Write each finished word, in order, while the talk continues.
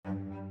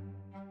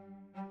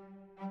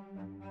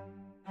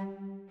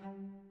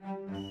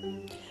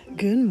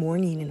Good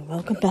morning and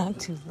welcome back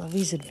to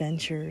Lovey's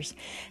Adventures.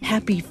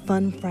 Happy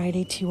Fun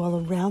Friday to you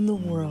all around the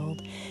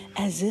world,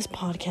 as this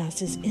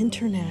podcast is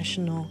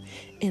international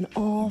in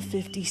all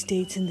 50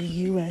 states in the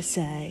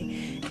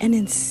USA and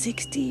in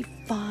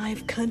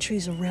 65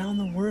 countries around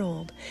the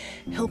world,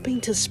 helping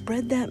to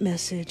spread that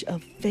message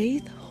of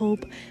faith,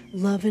 hope,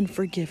 love, and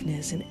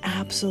forgiveness, and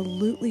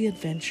absolutely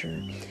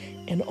adventure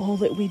in all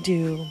that we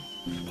do.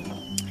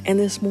 And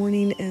this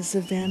morning, as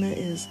Savannah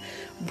is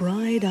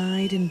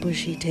bright-eyed and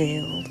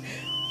bushy-tailed,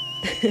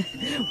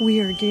 we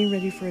are getting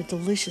ready for a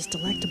delicious,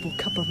 delectable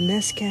cup of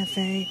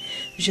Nescafe.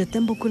 Je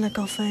t'aime beaucoup le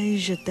café,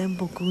 je t'aime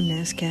beaucoup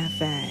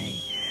Nescafe.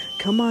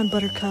 Come on,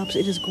 buttercups,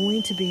 it is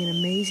going to be an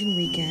amazing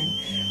weekend.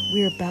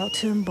 We are about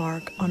to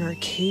embark on our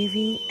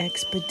caving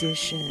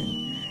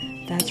expedition.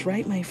 That's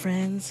right, my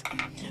friends.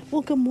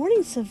 Well, good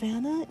morning,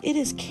 Savannah. It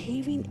is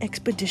Caving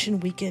Expedition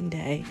Weekend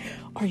Day.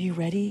 Are you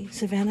ready,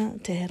 Savannah,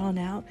 to head on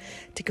out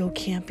to go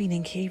camping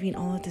and caving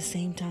all at the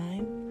same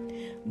time?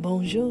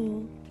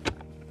 Bonjour.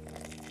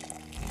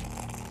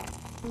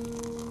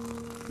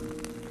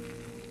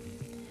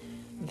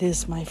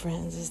 This, my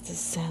friends, is the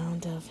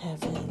sound of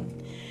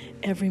heaven.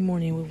 Every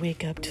morning we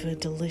wake up to a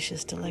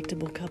delicious,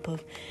 delectable cup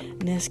of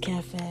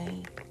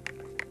Nescafe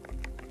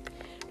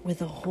with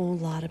a whole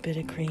lot of bit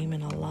of cream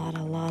and a whole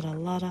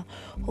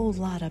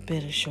lot of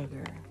bit of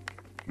sugar.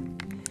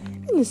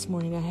 And this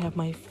morning I have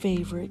my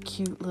favorite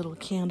cute little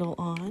candle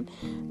on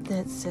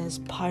that says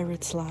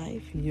Pirate's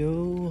Life.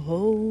 Yo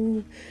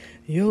ho,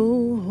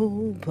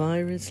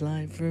 Pirate's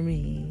Life for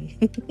me.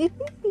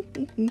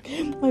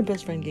 My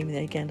best friend gave me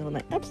that candle and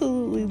I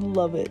absolutely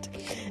love it.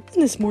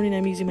 And this morning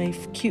I'm using my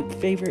cute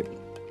favorite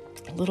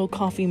little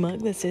coffee mug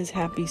that says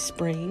Happy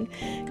Spring,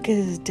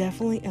 because it's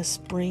definitely a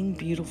spring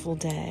beautiful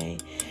day.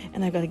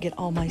 And I've got to get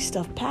all my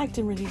stuff packed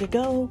and ready to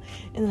go,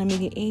 and then I'm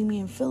meeting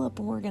Amy and Philip,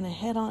 and we're going to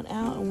head on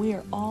out, and we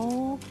are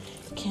all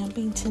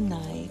camping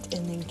tonight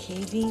and then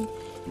caving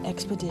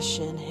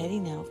expedition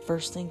heading out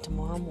first thing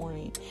tomorrow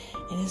morning.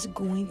 And it's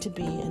going to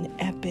be an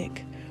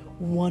epic,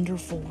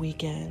 wonderful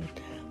weekend.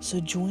 So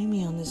join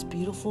me on this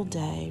beautiful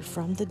day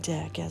from the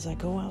deck as I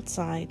go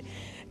outside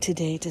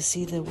today to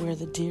see where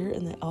the deer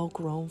and the elk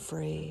roam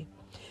free.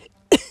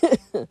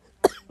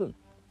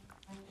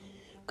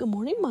 Good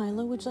morning,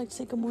 Milo. Would you like to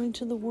say good morning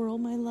to the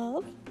world, my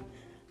love?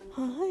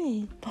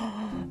 Hi.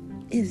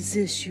 Is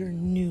this your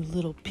new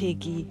little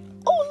piggy?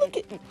 Oh, look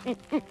at...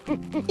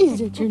 Is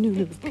that your new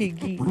little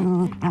piggy?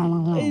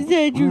 Is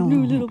that your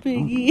new little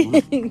piggy?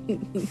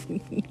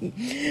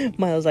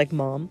 Milo's like,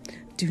 Mom,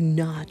 do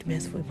not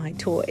mess with my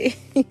toy.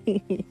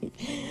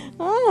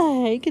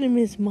 I'm gonna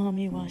miss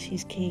Mommy while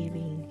she's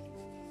caving.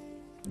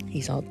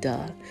 He's all,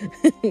 duh.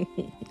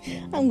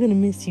 I'm gonna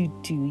miss you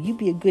too. You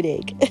be a good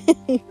egg.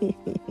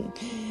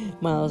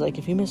 Milo's like,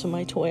 if you mess with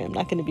my toy, I'm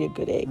not gonna be a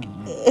good egg.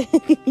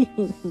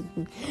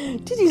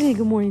 Did you say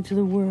good morning to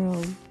the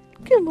world?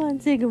 Come on,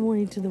 say good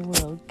morning to the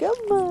world.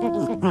 Come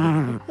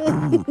on.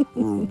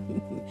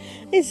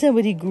 Is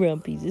somebody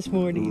grumpy this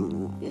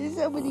morning? Is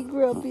somebody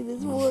grumpy this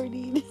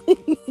morning?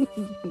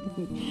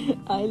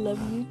 I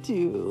love you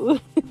too.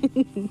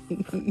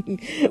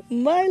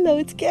 Milo,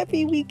 it's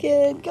camping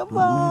weekend. Come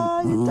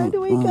on, it's time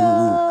to wake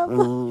up.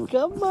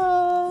 Come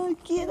on,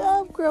 get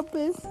up,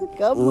 Grumpus.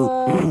 Come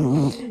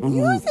on.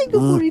 You say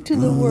good morning to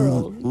the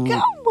world.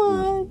 Come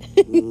on.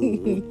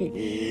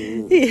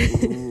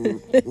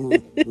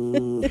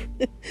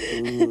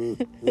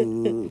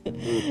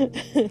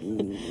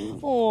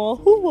 Oh,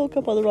 who woke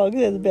up on the wrong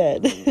side of the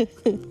bed?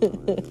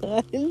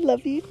 I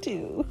love you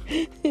too.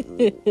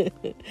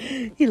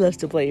 He loves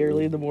to play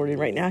early in the morning.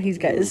 Right now he's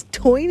got his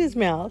toy in his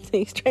mouth and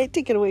he's trying to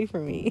take it away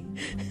from me.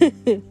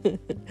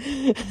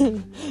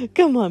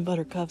 Come on,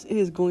 buttercups, it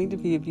is going to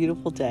be a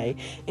beautiful day,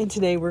 and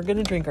today we're going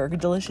to drink our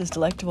delicious,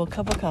 delectable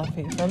cup of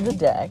coffee from the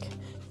deck. You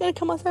gonna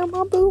come outside,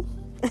 Mom Boo?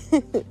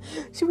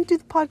 Should we do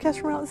the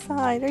podcast from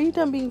outside? Are you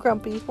done being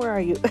grumpy? Where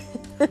are you?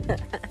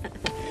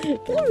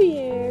 Come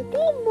here.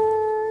 Come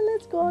on.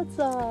 Let's go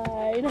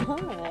outside.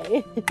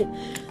 Hi.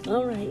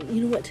 All right.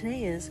 You know what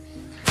today is?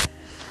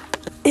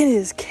 It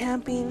is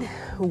camping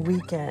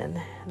weekend.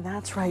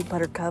 That's right,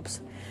 buttercups.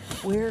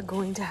 We're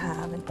going to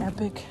have an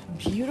epic,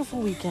 beautiful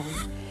weekend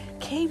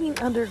caving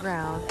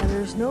underground, and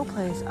there's no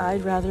place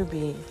I'd rather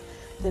be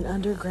than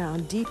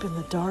underground, deep in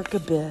the dark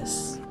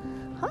abyss.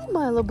 Hi,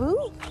 Milo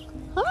Boo.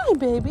 Hi,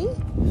 baby.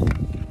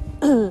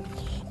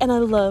 And I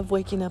love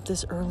waking up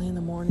this early in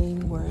the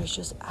morning where it's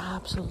just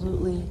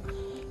absolutely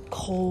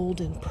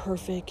cold and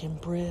perfect and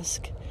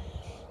brisk.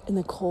 And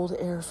the cold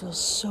air feels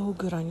so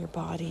good on your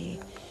body.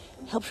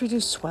 Helps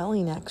reduce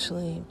swelling,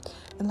 actually.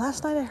 And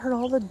last night I heard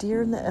all the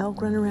deer and the elk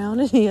run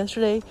around. And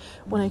yesterday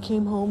when I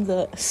came home,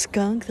 the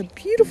skunk, the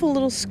beautiful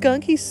little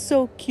skunk, he's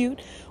so cute,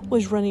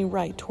 was running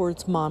right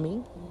towards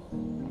Mommy.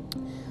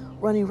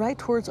 Running right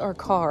towards our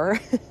car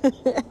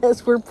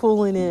as we're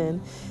pulling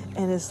in.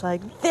 And it's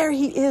like, there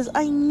he is.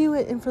 I knew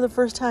it. And for the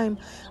first time,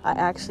 I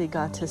actually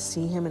got to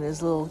see him in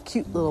his little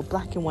cute little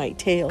black and white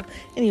tail.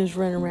 And he was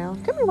running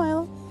around. Come here,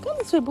 Milo. Come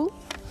on, Sweet Boo.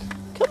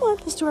 Come on,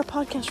 let's do our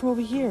podcast from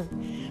over here.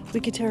 We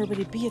could tell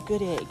everybody, be a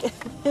good egg.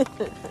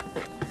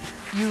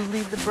 You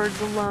leave the birds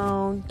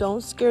alone.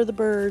 Don't scare the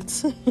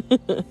birds.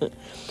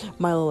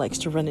 Milo likes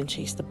to run and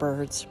chase the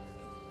birds.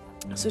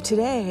 So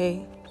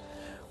today,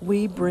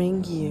 we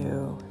bring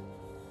you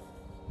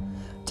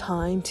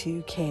Time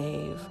to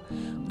Cave.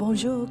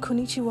 Bonjour,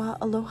 konnichiwa,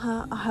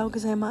 aloha, ahau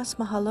gozaimasu,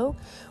 mahalo,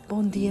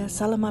 bon dia,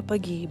 salamat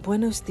pagi,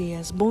 buenos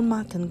dias, bon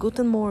matin,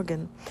 guten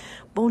morgen,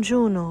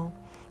 buongiorno,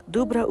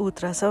 dobra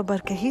utra, saba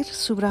barkahir,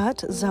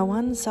 subrat,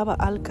 zawan, saba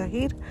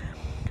al-kahir,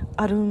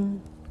 arun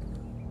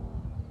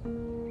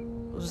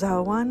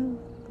zawan,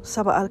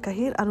 saba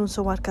al-kahir, arun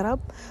sawar karab,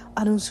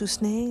 arun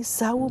susne,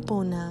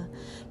 sawupona,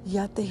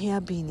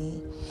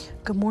 Yatehiabini.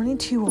 Good morning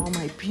to you all,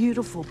 my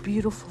beautiful,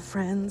 beautiful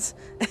friends.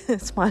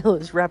 Smile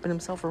is wrapping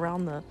himself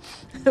around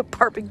the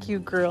barbecue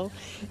grill.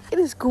 It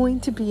is going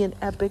to be an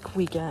epic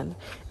weekend,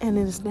 and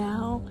it is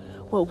now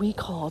what we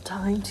call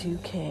Time to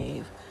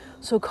Cave.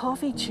 So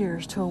coffee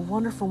cheers to a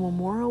wonderful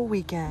Memorial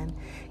Weekend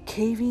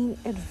caving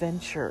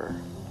adventure.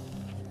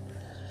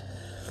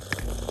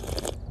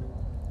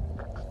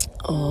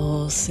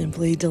 Oh,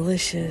 simply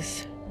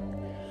delicious.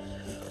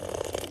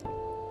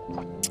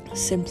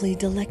 Simply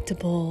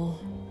delectable.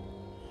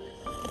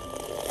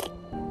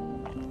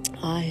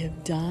 I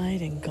have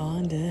died and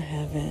gone to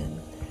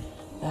heaven.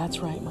 That's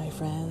right, my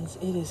friends.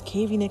 It is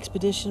Caving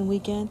Expedition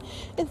Weekend,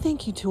 and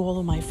thank you to all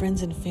of my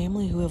friends and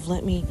family who have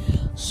lent me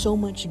so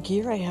much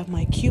gear. I have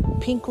my cute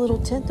pink little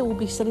tent that we'll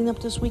be setting up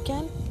this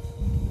weekend,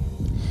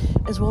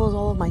 as well as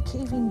all of my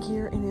caving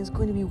gear, and it is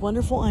going to be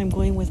wonderful. I'm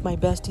going with my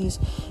besties,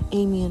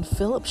 Amy and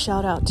Philip.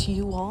 Shout out to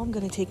you all. I'm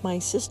going to take my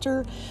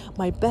sister,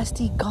 my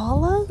bestie,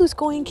 Gala, who's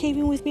going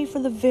caving with me for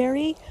the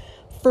very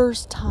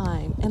first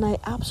time. And I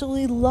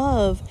absolutely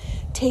love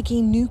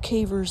taking new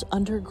cavers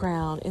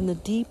underground in the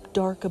deep,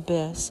 dark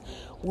abyss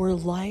where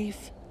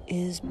life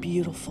is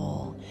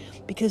beautiful,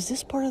 because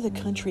this part of the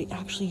country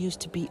actually used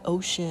to be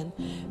ocean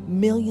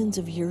millions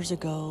of years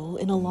ago,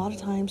 and a lot of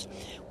times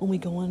when we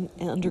go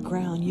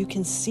underground, you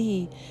can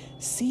see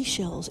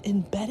seashells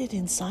embedded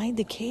inside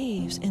the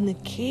caves, and the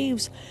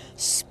caves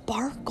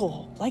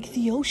sparkle like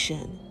the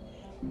ocean,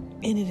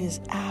 and it is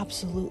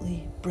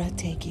absolutely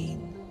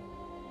breathtaking.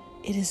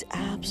 It is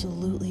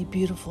absolutely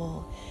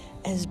beautiful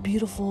as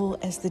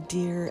the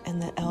deer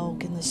and the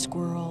elk and the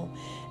squirrel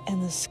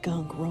and the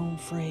skunk roam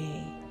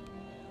free.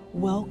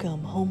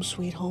 Welcome home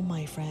sweet home,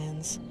 my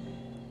friends,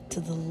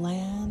 to the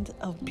land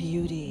of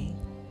beauty,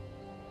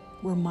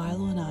 where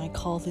Milo and I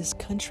call this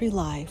country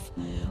life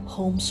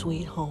home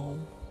sweet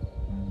home.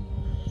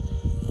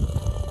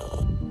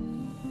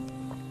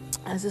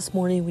 As this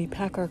morning we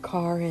pack our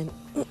car and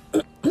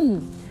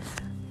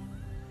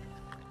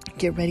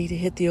get ready to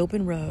hit the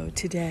open road,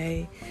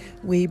 today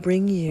we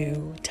bring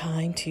you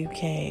Time to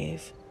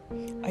Cave.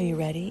 Are you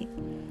ready?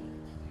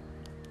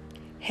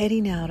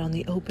 Heading out on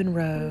the open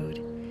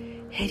road,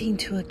 heading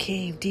to a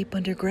cave deep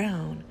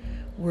underground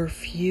where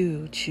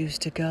few choose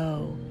to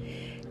go.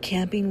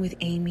 Camping with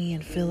Amy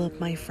and Philip,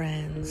 my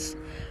friends.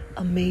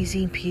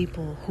 Amazing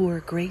people who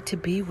are great to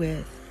be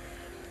with.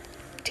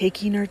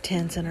 Taking our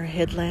tents and our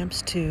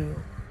headlamps too.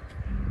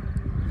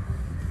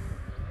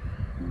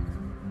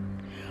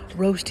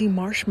 Roasting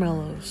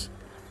marshmallows.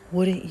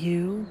 Wouldn't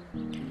you?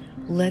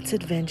 Let's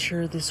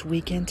adventure this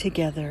weekend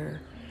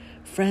together.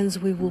 Friends,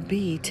 we will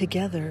be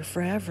together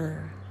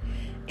forever.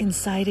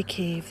 Inside a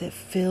cave that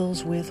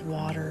fills with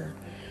water,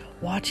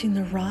 watching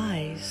the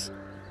rise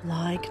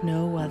like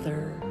no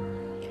other.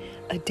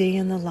 A day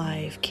in the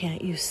life,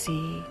 can't you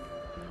see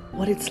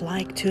what it's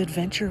like to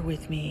adventure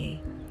with me?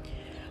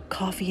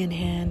 Coffee in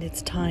hand,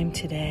 it's time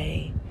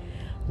today.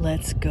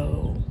 Let's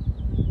go.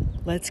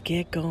 Let's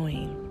get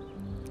going.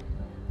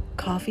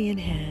 Coffee in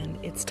hand,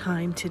 it's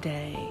time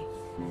today.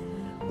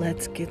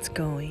 Let's get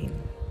going.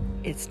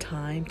 It's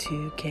time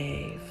to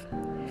cave.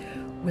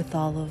 With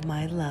all of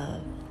my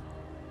love.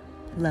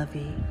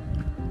 Lovey.